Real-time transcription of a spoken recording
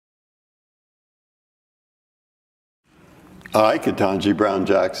I, Ketanji Brown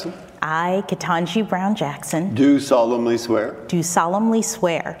Jackson. I, Ketanji Brown Jackson. Do solemnly swear. Do solemnly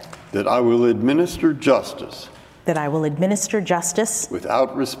swear. That I will administer justice. That I will administer justice.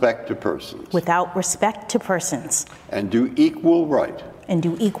 Without respect to persons. Without respect to persons. And do equal right. And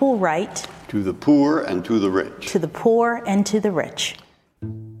do equal right. To the poor and to the rich. To the poor and to the rich.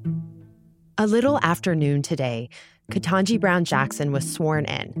 A little after noon today, Ketanji Brown Jackson was sworn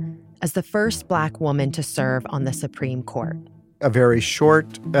in as the first Black woman to serve on the Supreme Court. A very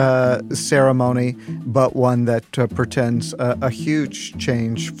short ceremony, but one that portends a huge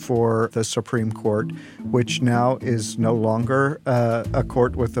change for the Supreme Court, which now is no longer a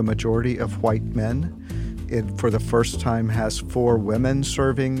court with a majority of white men. It, for the first time, has 4 women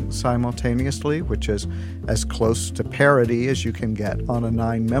serving simultaneously, which is as close to parity as you can get on a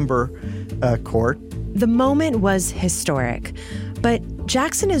 9-member court. The moment was historic, but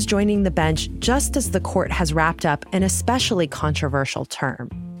Jackson is joining the bench just as the court has wrapped up an especially controversial term.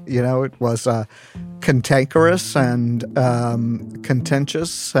 You know, it was cantankerous and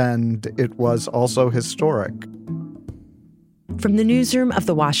contentious, and it was also historic. From the newsroom of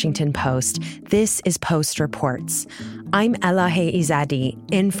The Washington Post, this is Post Reports. I'm Elahe Izadi,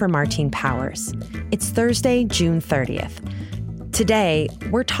 in for Martine Powers. It's Thursday, June 30th. Today,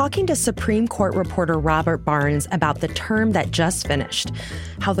 we're talking to Supreme Court reporter Robert Barnes about the term that just finished,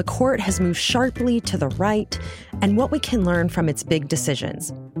 how the court has moved sharply to the right, and what we can learn from its big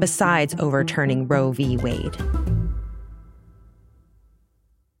decisions, besides overturning Roe v. Wade.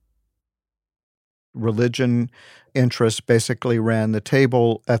 Religion interests basically ran the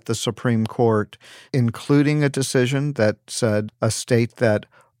table at the Supreme Court, including a decision that said a state that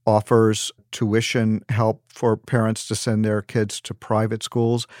offers tuition help for parents to send their kids to private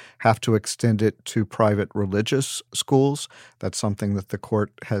schools have to extend it to private religious schools. That's something that the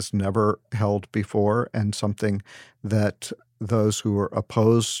court has never held before, and something that those who are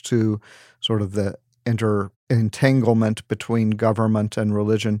opposed to sort of the entanglement between government and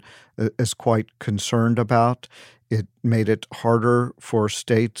religion is quite concerned about. It made it harder for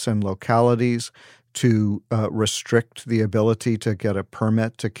states and localities to restrict the ability to get a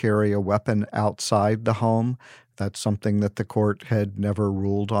permit to carry a weapon outside the home. That's something that the court had never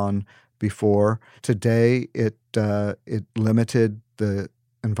ruled on before. Today, it limited the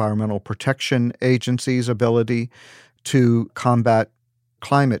Environmental Protection Agency's ability to combat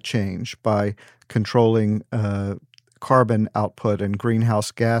climate change by controlling carbon output and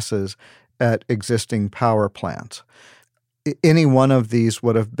greenhouse gases at existing power plants. Any one of these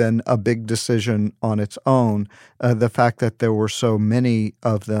would have been a big decision on its own. The fact that there were so many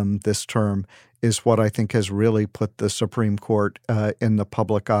of them this term is what I think has really put the Supreme Court in the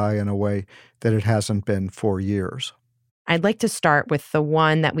public eye in a way that it hasn't been for years. I'd like to start with the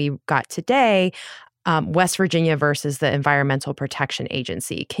one that we got today, West Virginia versus the Environmental Protection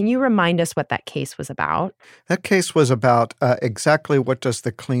Agency. Can you remind us what that case was about? That case was about exactly what does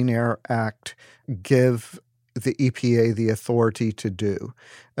the Clean Air Act give the EPA the authority to do.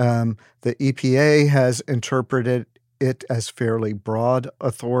 The EPA has interpreted it as fairly broad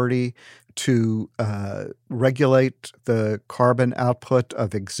authority to regulate the carbon output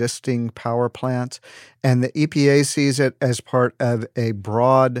of existing power plants, and the EPA sees it as part of a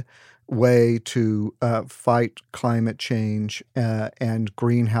broad way to fight climate change and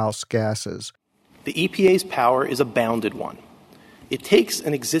greenhouse gases. The EPA's power is a bounded one. It takes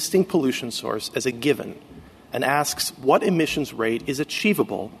an existing pollution source as a given and asks what emissions rate is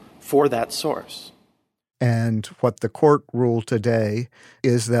achievable for that source. And what the court ruled today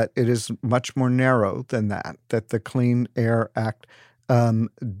is that it is much more narrow than that the Clean Air Act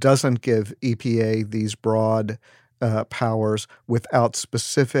doesn't give EPA these broad powers without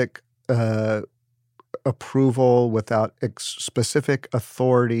specific approval, without specific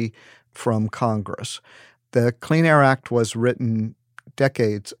authority from Congress. The Clean Air Act was written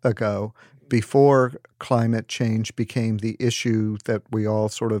decades ago, before climate change became the issue that we all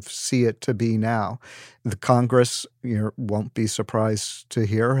sort of see it to be now. The Congress, won't be surprised to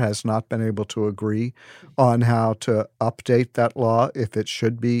hear, has not been able to agree on how to update that law if it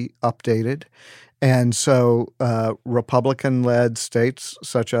should be updated. And so Republican-led states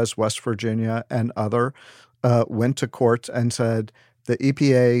such as West Virginia and other went to courts and said the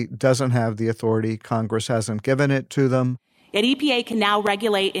EPA doesn't have the authority. Congress hasn't given it to them. Yet EPA can now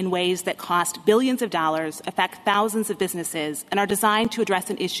regulate in ways that cost billions of dollars, affect thousands of businesses, and are designed to address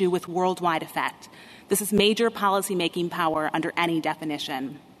an issue with worldwide effect. This is major policymaking power under any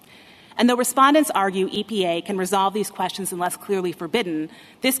definition. And though respondents argue EPA can resolve these questions unless clearly forbidden,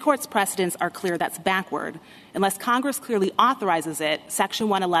 this court's precedents are clear that's backward. Unless Congress clearly authorizes it, Section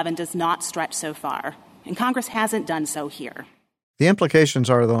 111 does not stretch so far. and Congress hasn't done so here. The implications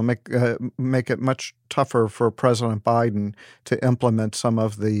are, though, make it much tougher for President Biden to implement some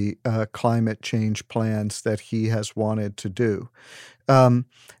of the climate change plans that he has wanted to do. Now,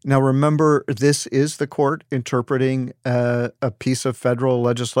 remember, this is the court interpreting a piece of federal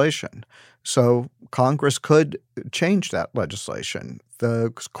legislation. So Congress could change that legislation.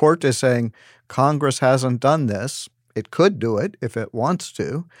 The court is saying Congress hasn't done this. It could do it if it wants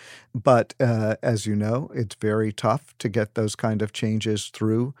to, but as you know, it's very tough to get those kind of changes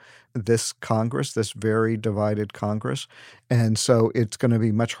through this Congress, this very divided Congress. And so it's going to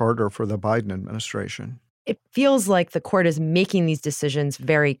be much harder for the Biden administration. It feels like the court is making these decisions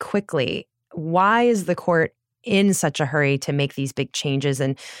very quickly. Why is the court in such a hurry to make these big changes?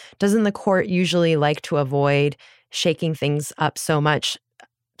 And doesn't the court usually like to avoid shaking things up so much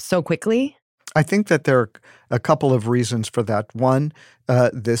so quickly? I think that there are a couple of reasons for that. One,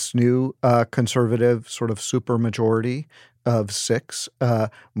 this new conservative sort of supermajority of 6.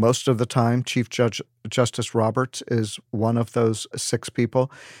 Most of the time, Chief Justice Roberts is one of those 6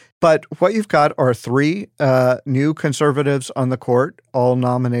 people. But what you've got are 3 new conservatives on the court, all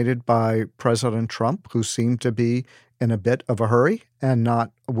nominated by President Trump, who seem to be in a bit of a hurry and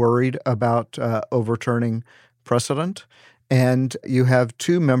not worried about overturning precedent. And you have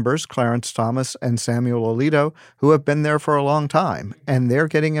 2 members, Clarence Thomas and Samuel Alito, who have been there for a long time, and they're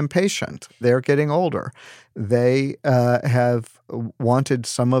getting impatient. They're getting older. They have wanted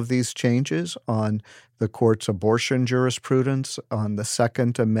some of these changes on the court's abortion jurisprudence, on the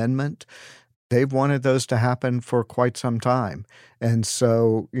Second Amendment. They've wanted those to happen for quite some time. And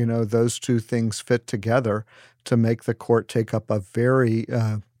so, those 2 things fit together to make the court take up a very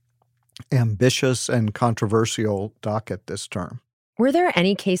ambitious and controversial docket this term. Were there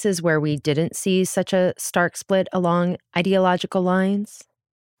any cases where we didn't see such a stark split along ideological lines?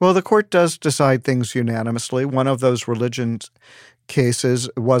 Well, the court does decide things unanimously. One of those religion cases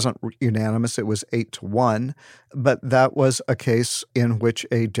wasn't unanimous. It was 8-1, but that was a case in which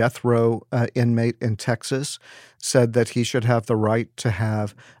a death row inmate in Texas said that he should have the right to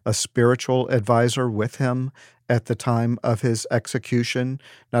have a spiritual advisor with him at the time of his execution,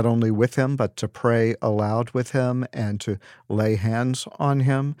 not only with him, but to pray aloud with him and to lay hands on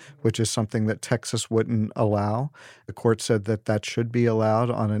him, which is something that Texas wouldn't allow. The court said that that should be allowed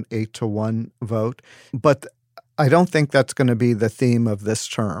on an 8-1 vote. But I don't think that's going to be the theme of this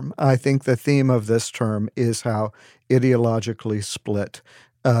term. I think the theme of this term is how ideologically split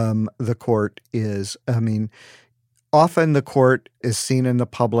the court is. Often the court is seen in the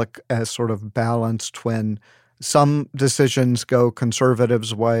public as sort of balanced when some decisions go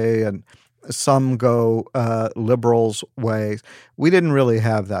conservatives' way and some go liberals' way. We didn't really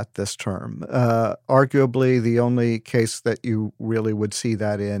have that this term. Arguably, the only case that you really would see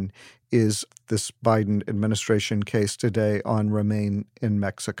that in is this Biden administration case today on Remain in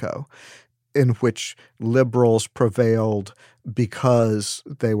Mexico, in which liberals prevailed because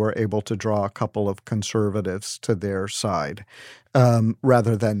they were able to draw a couple of conservatives to their side,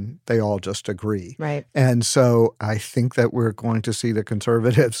 rather than they all just agree. Right. And so I think that we're going to see the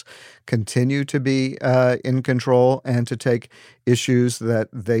conservatives continue to be in control and to take issues that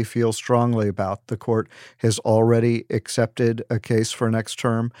they feel strongly about. The court has already accepted a case for next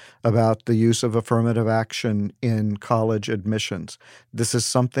term about the use of affirmative action in college admissions. This is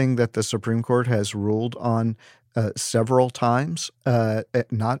something that the Supreme Court has ruled on several times,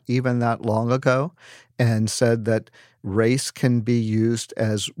 not even that long ago, and said that race can be used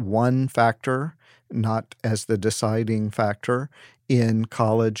as one factor, not as the deciding factor in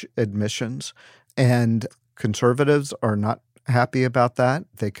college admissions. And conservatives are not happy about that.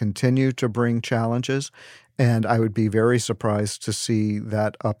 They continue to bring challenges, and I would be very surprised to see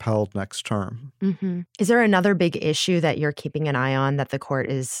that upheld next term. Mm-hmm. Is there another big issue that you're keeping an eye on that the court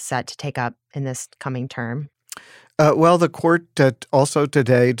is set to take up in this coming term? Well, the court also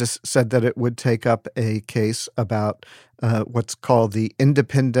today just said that it would take up a case about what's called the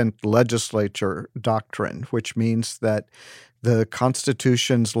independent legislature doctrine, which means that the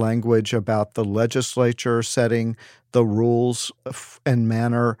Constitution's language about the legislature setting the rules and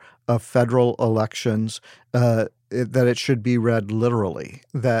manner of federal elections, that it should be read literally,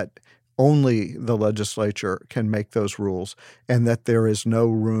 that only the legislature can make those rules, and that there is no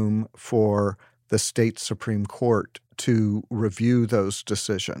room for the state Supreme Court to review those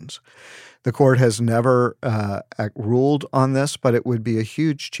decisions. The court has never ruled on this, but it would be a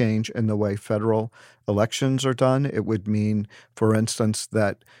huge change in the way federal elections are done. It would mean, for instance,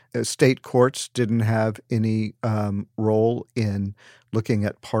 that state courts didn't have any role in looking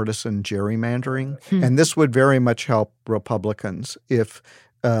at partisan gerrymandering. And this would very much help Republicans if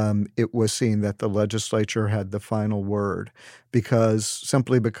it was seen that the legislature had the final word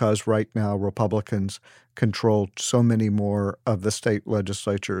simply because right now Republicans control so many more of the state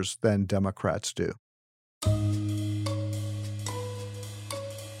legislatures than Democrats do.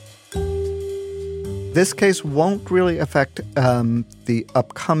 This case won't really affect the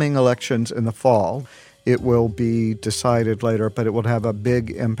upcoming elections in the fall. It will be decided later, but it will have a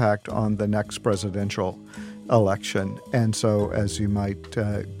big impact on the next presidential election. And so, as you might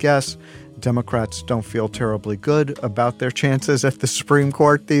guess, Democrats don't feel terribly good about their chances at the Supreme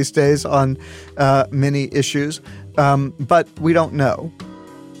Court these days on many issues, but we don't know.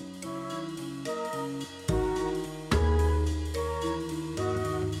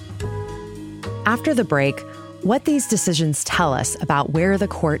 After the break, what these decisions tell us about where the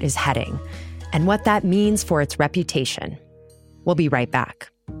court is heading and what that means for its reputation. We'll be right back.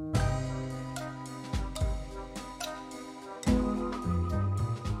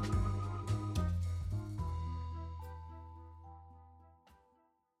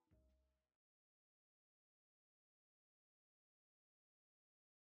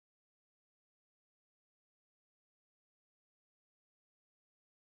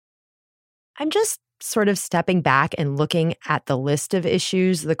 I'm just sort of stepping back and looking at the list of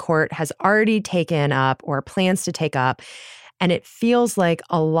issues the court has already taken up or plans to take up. And it feels like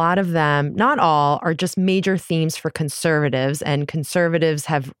a lot of them, not all, are just major themes for conservatives. And conservatives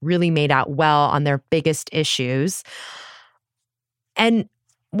have really made out well on their biggest issues. And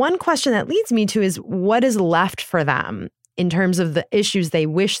one question that leads me to is what is left for them in terms of the issues they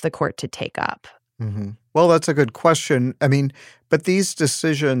wish the court to take up? Mm-hmm. Well, that's a good question. I mean, but these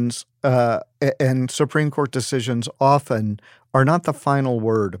decisions and Supreme Court decisions often are not the final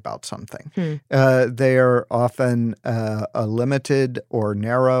word about something. They are often a limited or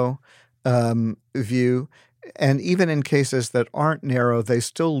narrow view. And even in cases that aren't narrow, they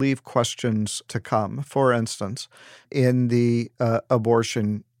still leave questions to come. For instance, in the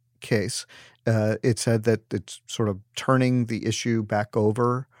abortion case, it said that it's sort of turning the issue back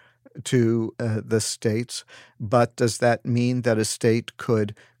over to the states. But does that mean that a state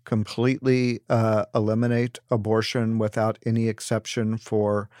could completely eliminate abortion without any exception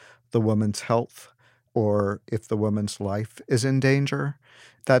for the woman's health or if the woman's life is in danger?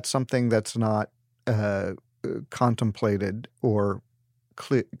 That's something that's not contemplated or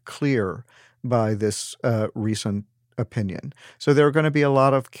clear by this recent opinion. So there are going to be a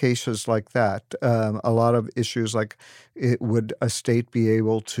lot of cases like that, a lot of issues like would a state be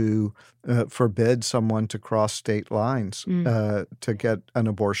able to forbid someone to cross state lines to get an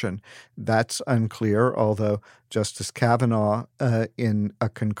abortion? That's unclear, although Justice Kavanaugh, in a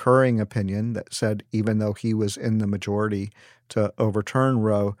concurring opinion that said even though he was in the majority to overturn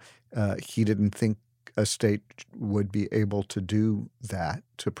Roe, he didn't think a state would be able to do that,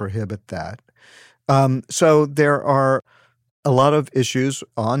 to prohibit that. So there are a lot of issues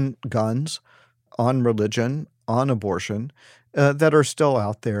on guns, on religion, on abortion that are still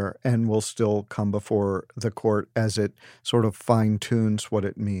out there and will still come before the court as it sort of fine-tunes what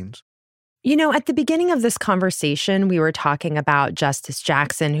it means. You know, at the beginning of this conversation, we were talking about Justice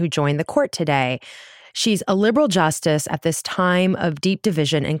Jackson, who joined the court today. She's a liberal justice at this time of deep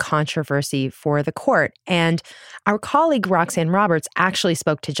division and controversy for the court. And our colleague Roxanne Roberts actually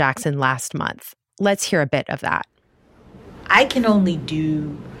spoke to Jackson last month. Let's hear a bit of that. I can only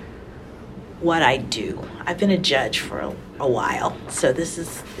do what I do. I've been a judge for a while, so this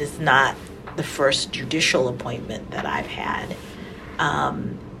is not the first judicial appointment that I've had.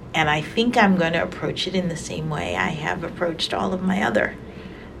 And I think I'm going to approach it in the same way I have approached all of my other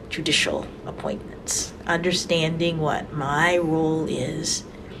judicial appointments, understanding what my role is,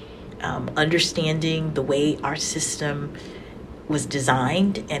 understanding the way our system was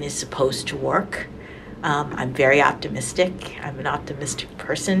designed and is supposed to work. I'm very optimistic. I'm an optimistic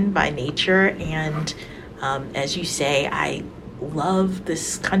person by nature. And as you say, I love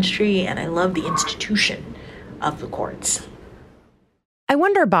this country and I love the institution of the courts. I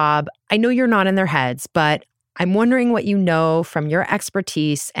wonder, Bob, I know you're not in their heads, but I'm wondering what you know from your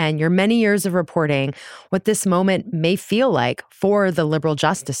expertise and your many years of reporting, what this moment may feel like for the liberal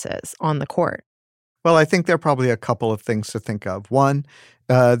justices on the court. Well, I think there are probably a couple of things to think of. One,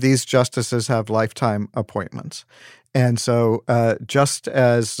 these justices have lifetime appointments. And so just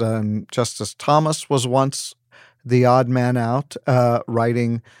as Justice Thomas was once the odd man out,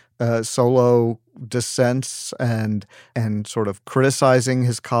 writing solo dissents and sort of criticizing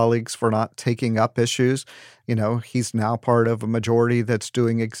his colleagues for not taking up issues, you know, he's now part of a majority that's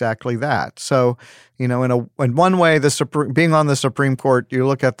doing exactly that. So, you know, in one way, being on the Supreme Court, you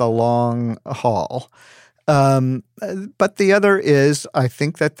look at the long haul. But the other is, I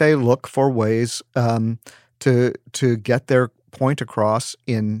think that they look for ways to get their point across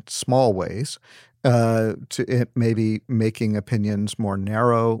in small ways, to it maybe making opinions more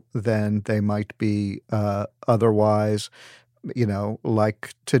narrow than they might be otherwise.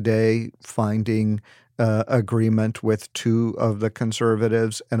 Like today, finding agreement with two of the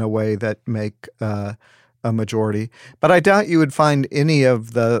conservatives in a way that make a majority. But I doubt you would find any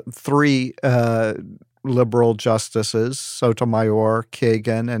of the three liberal justices, Sotomayor,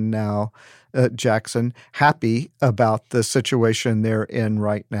 Kagan, and now Jackson, happy about the situation they're in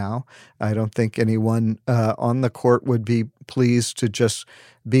right now. I don't think anyone on the court would be pleased to just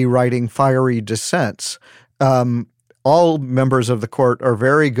be writing fiery dissents. All members of the court are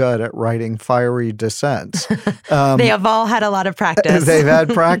very good at writing fiery dissents. They have all had a lot of practice. They've had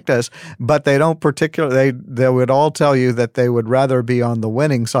practice, but they don't particularly. They would all tell you that they would rather be on the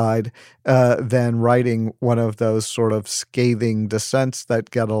winning side than writing one of those sort of scathing dissents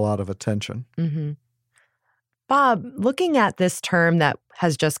that get a lot of attention. Mm-hmm. Bob, looking at this term that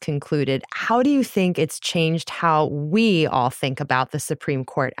has just concluded, how do you think it's changed how we all think about the Supreme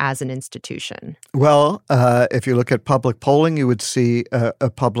Court as an institution? Well, if you look at public polling, you would see a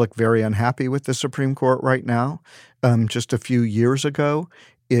public very unhappy with the Supreme Court right now. Just a few years ago,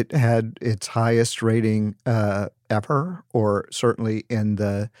 it had its highest rating ever, or certainly in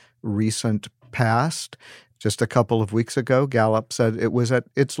the recent past. Just a couple of weeks ago, Gallup said it was at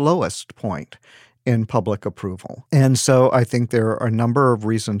its lowest point in public approval. And so I think there are a number of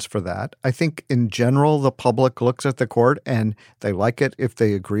reasons for that. I think in general, the public looks at the court and they like it if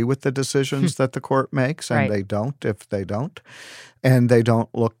they agree with the decisions that the court makes, and Right. they don't if they don't. And they don't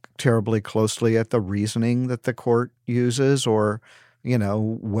look terribly closely at the reasoning that the court uses, or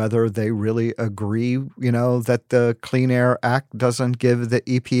whether they really agree, that the Clean Air Act doesn't give the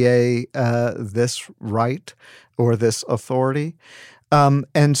EPA this right or this authority.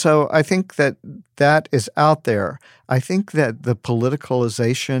 And so I think that is out there. I think that the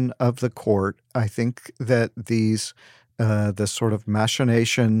politicalization of the court, I think that the sort of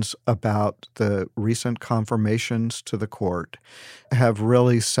machinations about the recent confirmations to the court have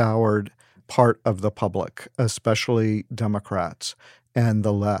really soured part of the public, especially Democrats and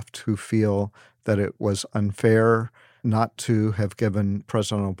the left, who feel that it was unfair not to have given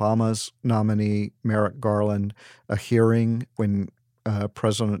President Obama's nominee, Merrick Garland, a hearing when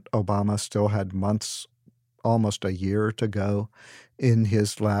President Obama still had months, almost a year to go in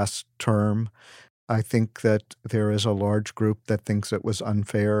his last term. I think that there is a large group that thinks it was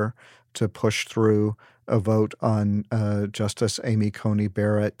unfair to push through a vote on Justice Amy Coney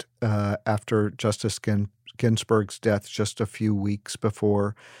Barrett after Justice Ginsburg's death just a few weeks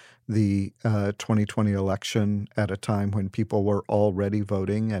before the 2020 election, at a time when people were already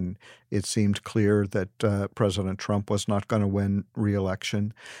voting and it seemed clear that President Trump was not going to win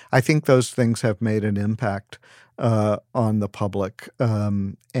re-election. I think those things have made an impact on the public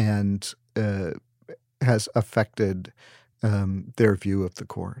and has affected their view of the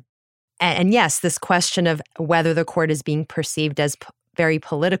court. And yes, this question of whether the court is being perceived as very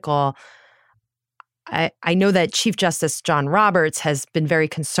political, I know that Chief Justice John Roberts has been very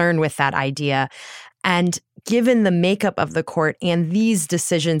concerned with that idea. And given the makeup of the court and these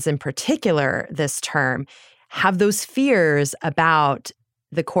decisions in particular this term, have those fears about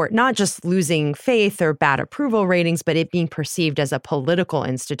the court not just losing faith or bad approval ratings, but it being perceived as a political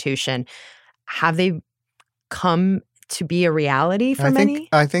institution, have they come to be a reality for many?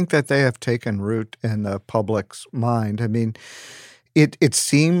 I think that they have taken root in the public's mind. I mean, it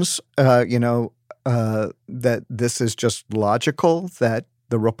seems, that this is just logical, that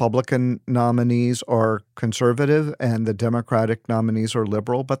the Republican nominees are conservative and the Democratic nominees are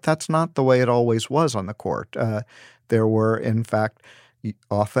liberal, but that's not the way it always was on the court. There were, in fact,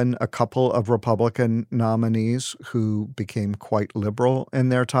 often a couple of Republican nominees who became quite liberal in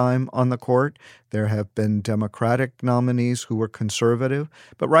their time on the court. There have been Democratic nominees who were conservative.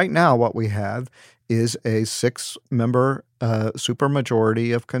 But right now what we have is a 6-member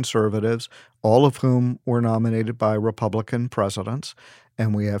supermajority of conservatives, all of whom were nominated by Republican presidents.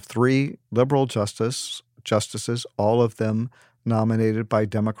 And we have 3 liberal justices, all of them nominated by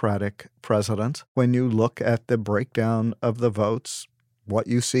Democratic presidents. When you look at the breakdown of the votes, what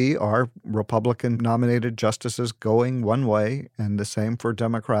you see are Republican-nominated justices going one way, and the same for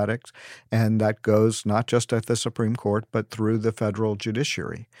Democrats, and that goes not just at the Supreme Court, but through the federal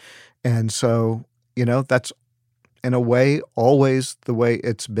judiciary. And so, that's in a way always the way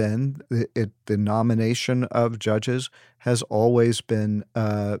it's been. The nomination of judges has always been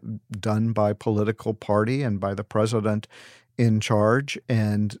done by political party and by the president in charge,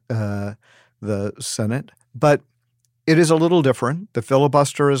 and the Senate But it is a little different. The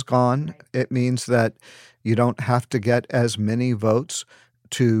filibuster is gone. It means that you don't have to get as many votes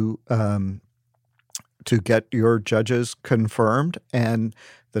to get your judges confirmed. And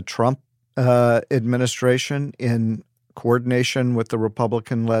the Trump administration, in coordination with the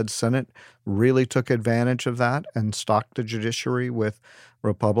Republican-led Senate, really took advantage of that and stocked the judiciary with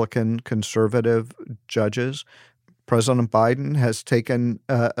Republican conservative judges. President Biden has taken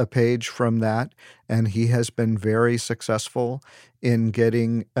a page from that, and he has been very successful in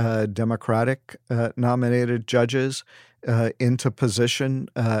getting Democratic nominated judges into position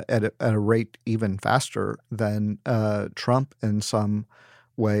at a rate even faster than Trump in some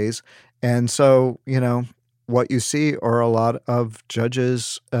ways. And so, what you see are a lot of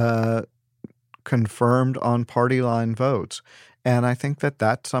judges confirmed on party line votes. And I think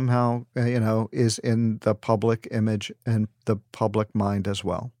that somehow, is in the public image and the public mind as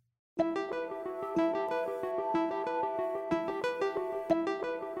well.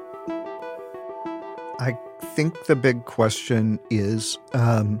 I think the big question is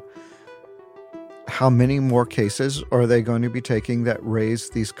how many more cases are they going to be taking that raise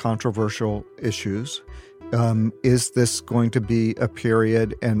these controversial issues? Is this going to be a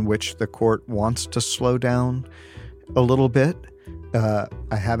period in which the court wants to slow down a little bit?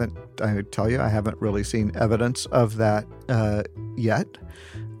 I tell you, I haven't really seen evidence of that yet,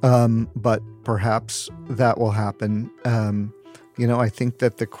 but perhaps that will happen. I think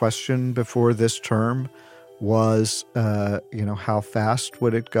that the question before this term was, how fast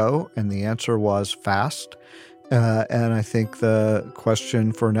would it go? And the answer was fast. And I think the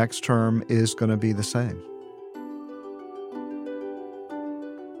question for next term is going to be the same.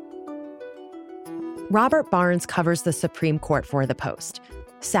 Robert Barnes covers the Supreme Court for The Post.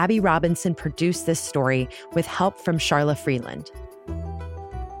 Sabby Robinson produced this story with help from Charla Freeland.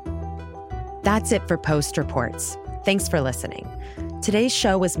 That's it for Post Reports. Thanks for listening. Today's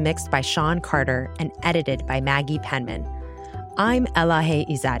show was mixed by Sean Carter and edited by Maggie Penman. I'm Elahe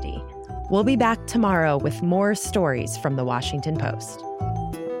Izadi. We'll be back tomorrow with more stories from The Washington Post.